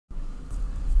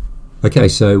Okay,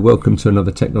 so welcome to another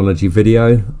technology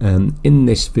video. In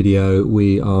this video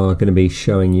we are going to be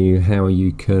showing you how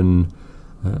you can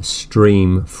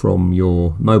stream from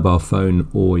your mobile phone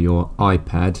or your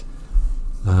iPad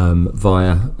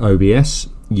via OBS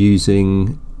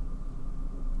using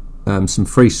some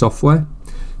free software.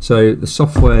 So the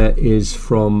software is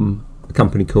from a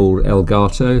company called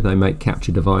Elgato. They make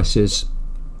capture devices.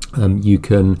 You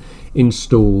can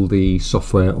install the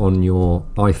software on your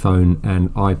iPhone and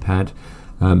iPad,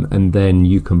 and then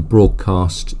you can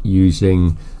broadcast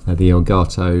using the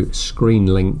Elgato screen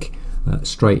link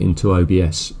straight into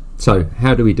OBS. So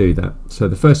how do we do that? So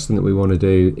the first thing that we want to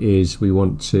do is we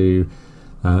want to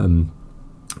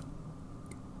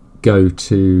go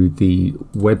to the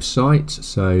website.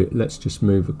 So let's just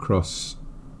move across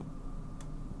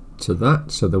to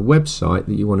that. So the website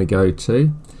that you want to go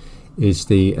to is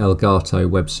the Elgato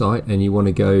website, and you want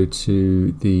to go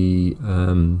to the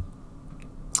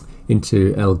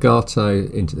into Elgato,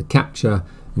 into the capture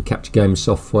and capture game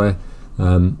software,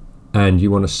 and you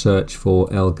want to search for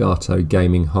Elgato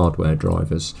gaming hardware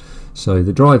drivers. So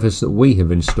the drivers that we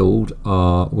have installed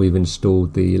are, we've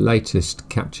installed the latest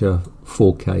capture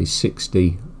 4K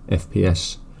 60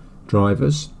 FPS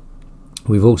drivers.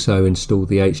 We've also installed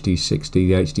the HD60,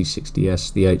 the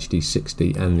HD60S, the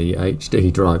HD60 and the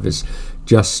HD drivers,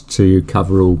 just to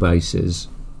cover all bases.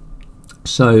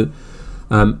 So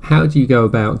how do you go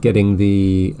about getting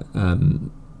the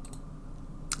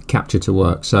capture to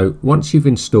work? So once you've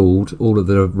installed all of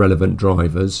the relevant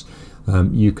drivers,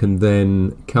 you can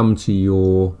then come to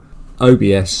your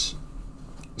OBS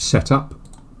setup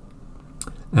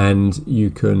and you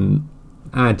can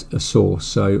add a source.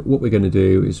 So what we're going to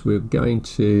do is we're going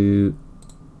to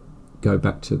go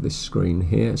back to this screen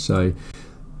here. So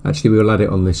actually we'll add it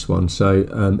on this one.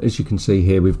 So as you can see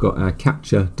here, we've got our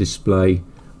capture display,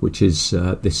 which is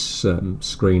this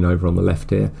screen over on the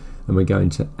left here, and we're going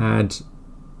to add,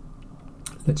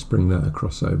 let's bring that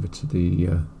across over to the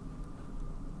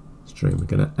stream. We're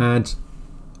going to add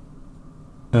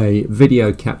a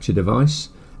video capture device.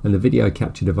 And the video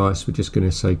capture device, we're just going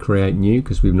to say create new,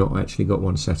 because we've not actually got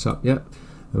one set up yet.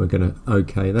 And we're going to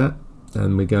OK that.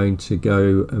 And we're going to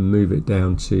go and move it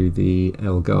down to the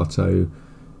Elgato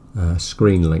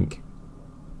screen link.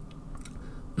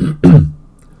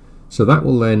 So that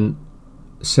will then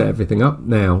set everything up.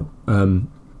 Now,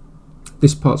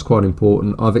 this part's quite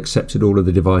important. I've accepted all of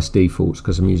the device defaults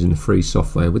because I'm using the free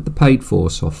software. With the paid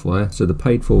for software, so the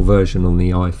paid for version on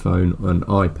the iPhone and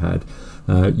iPad,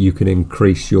 you can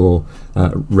increase your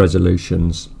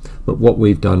resolutions. But what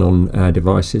we've done on our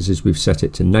devices is we've set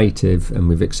it to native and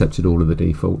we've accepted all of the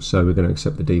defaults. So we're going to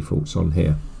accept the defaults on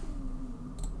here.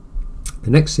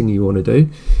 The next thing you want to do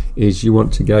is you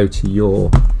want to go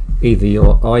to either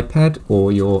your iPad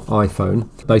or your iPhone.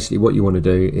 Basically what you want to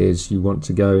do is you want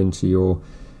to go into your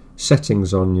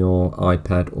settings on your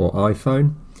iPad or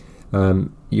iPhone.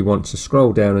 You want to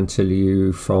scroll down until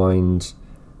you find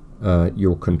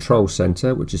your control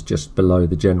center, which is just below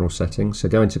the general settings. So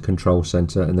go into control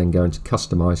center and then go into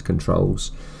customize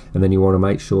controls, and then you want to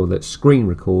make sure that screen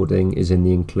recording is in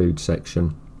the include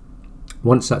section.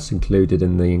 Once that's included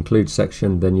in the include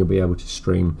section, then you'll be able to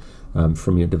stream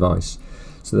from your device.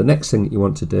 So the next thing that you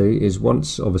want to do is,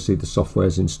 once obviously the software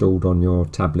is installed on your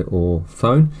tablet or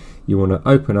phone, you want to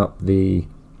open up the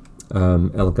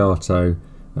Elgato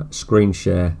screen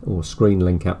share or screen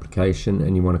link application,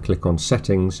 and you want to click on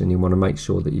settings, and you want to make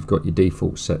sure that you've got your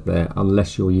defaults set there,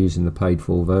 unless you're using the paid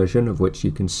for version, of which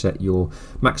you can set your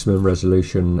maximum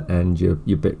resolution and your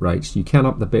bit rates. You can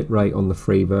up the bit rate on the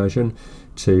free version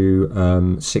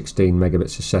to 16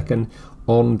 megabits a second.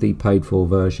 On the paid for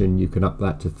version you can up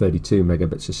that to 32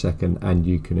 megabits a second, and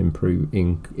you can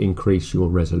increase your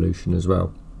resolution as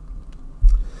well.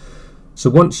 So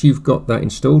once you've got that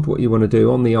installed, what you want to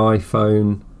do on the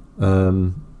iPhone,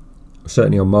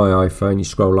 certainly on my iPhone, you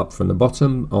scroll up from the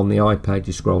bottom. On the iPad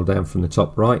you scroll down from the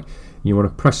top right. You want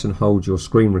to press and hold your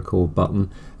screen record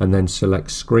button and then select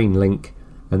screen link,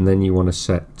 and then you want to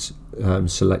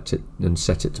select it and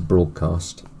set it to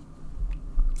broadcast.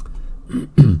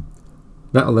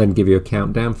 That will then give you a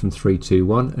countdown from 3, 2,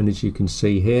 1, and as you can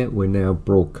see here, we're now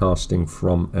broadcasting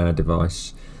from our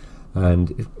device.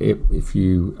 And if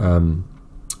you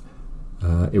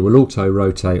it will auto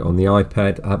rotate on the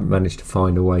iPad. I haven't managed to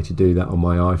find a way to do that on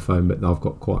my iPhone, but I've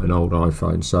got quite an old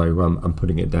iPhone, so I'm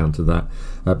putting it down to that.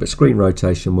 But screen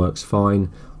rotation works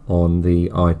fine on the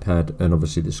iPad, and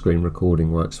obviously the screen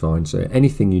recording works fine. So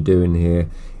anything you do in here,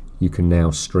 you can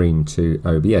now stream to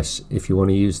OBS. If you want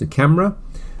to use the camera,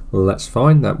 well, that's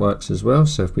fine, that works as well.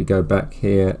 So if we go back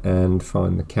here and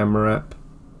find the camera app,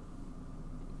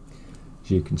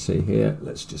 as you can see here,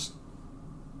 let's just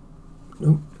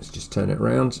let's just turn it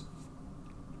around.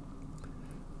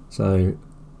 So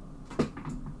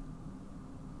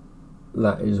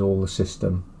that is all the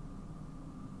system.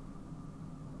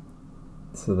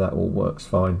 So that all works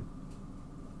fine.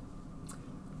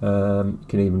 You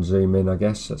can even zoom in, I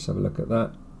guess. Let's have a look at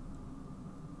that.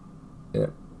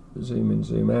 Yep, zoom in,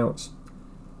 zoom out.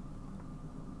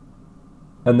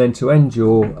 And then to end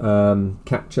your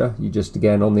capture, you just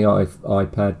again on the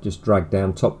iPad just drag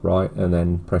down top right and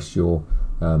then press your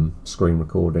screen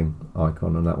recording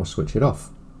icon, and that will switch it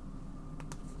off.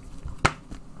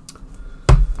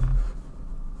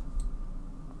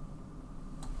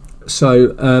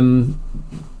 So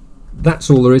that's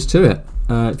all there is to it.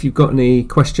 If you've got any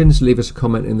questions, leave us a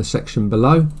comment in the section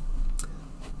below.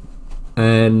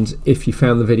 And if you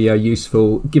found the video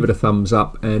useful, give it a thumbs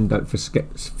up, and don't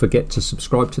forget to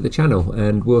subscribe to the channel,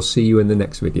 and we'll see you in the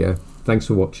next video. Thanks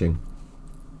for watching.